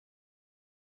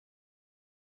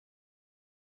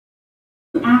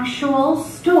actual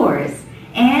stores,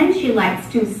 and she likes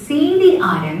to see the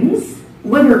items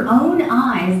with her own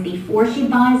eyes before she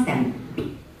buys them.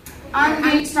 I'm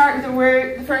going to start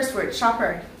with the first word,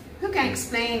 shopper. Who can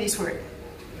explain this word?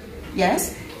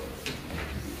 Yes?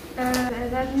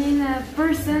 That means a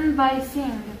person by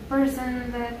thing, a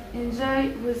person that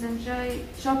enjoy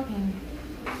shopping.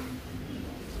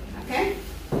 Okay?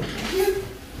 Thank you.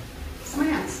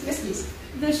 Someone else? Yes, please.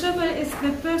 The shopper is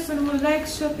the person who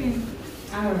likes shopping.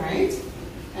 All right.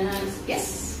 Yes.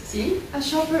 See? A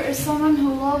shopper is someone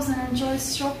who loves and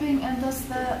enjoys shopping and does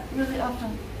that really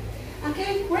often.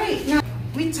 Okay, great. Now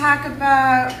we talk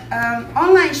about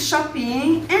online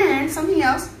shopping and something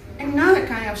else, another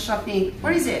kind of shopping.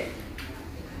 What is it?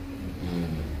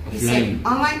 Is it Offline.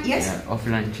 online? Yes. Yeah,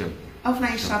 offline shop.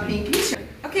 Offline shopping.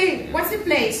 Okay, what's the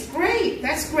place? Great,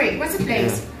 that's great. What's the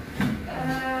place?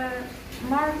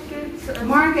 Market.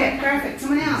 Market, perfect.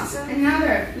 Someone else.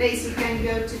 Another place you can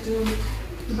go to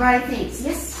buy things.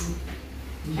 Yes.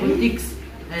 Boutiques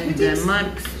and Boutiques.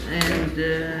 marks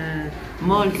and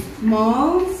malls.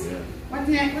 Malls.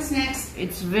 What's next?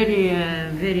 It's very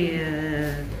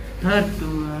hard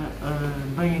to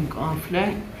buying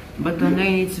offline, but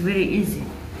online it's very easy.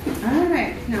 All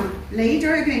right. Now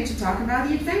later we're going to talk about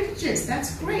the advantages.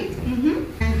 That's great.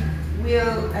 And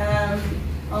we'll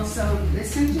also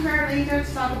listen to her later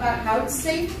to talk about how it's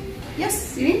safe. Yes,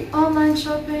 Siri? Online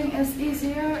shopping is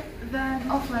easier than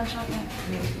offline shopping.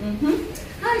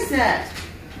 How is that?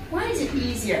 Why is it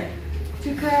easier?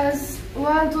 Because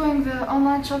while doing the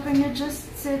online shopping, you just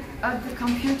sit at the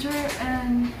computer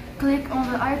and click on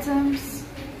the items,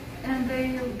 and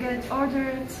they will get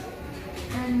ordered.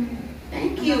 And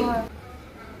Thank you.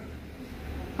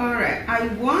 All right. I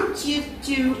want you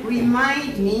to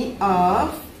remind me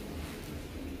of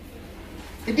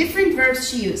the different verbs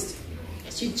she used.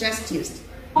 She just used.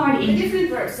 The different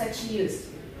verbs that she used.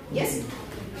 Yes?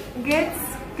 Get,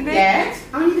 click, Get,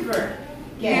 only the verb.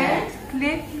 Get,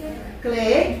 click,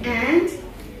 click, and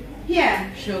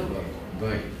here. Shop.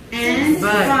 Buy. And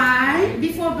Buy. buy.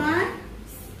 Before buy?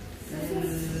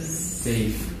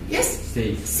 Safe. Yes?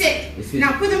 Safe. Sit. Sit.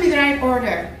 Now put them in the right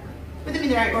order. Put them in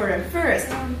the right order. First,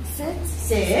 sit,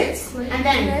 sit, and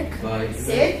then Buy.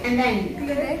 sit, and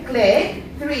then click.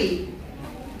 3.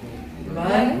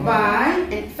 Buy,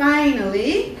 and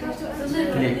finally,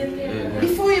 Click.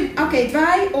 before you, okay,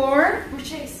 buy or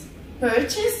purchase.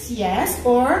 purchase, yes,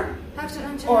 or Have to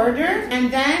enter. order, and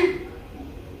then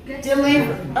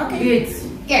deliver. Okay,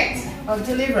 get or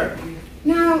deliver.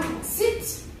 Now,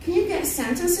 sit. Can you get a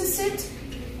sentence to sit?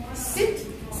 Sit.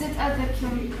 Sit at the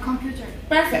computer.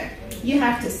 Perfect. You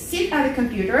have to sit at the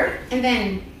computer, and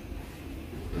then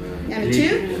number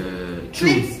Click. 2,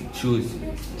 Choose. Choose.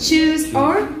 choose,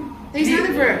 or there's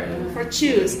another verb for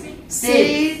choose.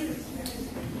 Sit.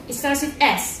 It starts with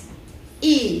S.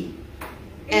 E.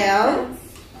 L.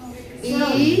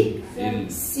 E.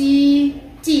 C.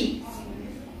 T.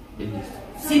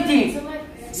 City.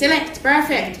 Select.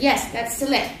 Perfect. Yes, that's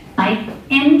select. Like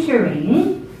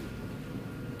entering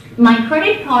my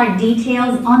credit card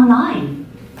details online.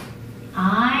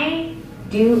 I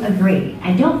do agree.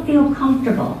 I don't feel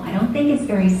comfortable. I don't think it's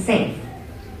very safe.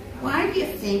 Why do you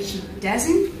think she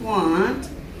doesn't want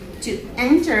to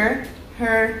enter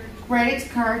her credit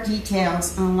card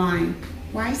details online?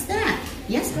 Why is that?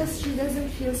 Yes? Because she doesn't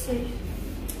feel safe.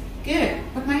 Good.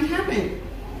 What might happen?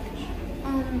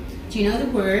 Do you know the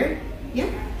word? Yeah?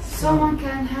 Someone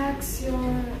can hack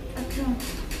your account.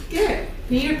 Good.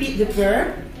 Can you repeat the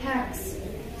verb? Hacks.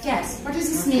 Yes. What does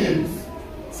this mean?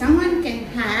 Someone can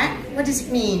hack. What does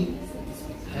it mean?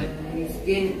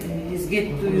 He's get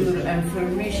to your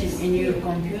information in your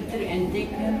computer and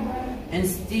take them and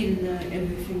steal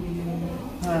everything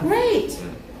you have. Great.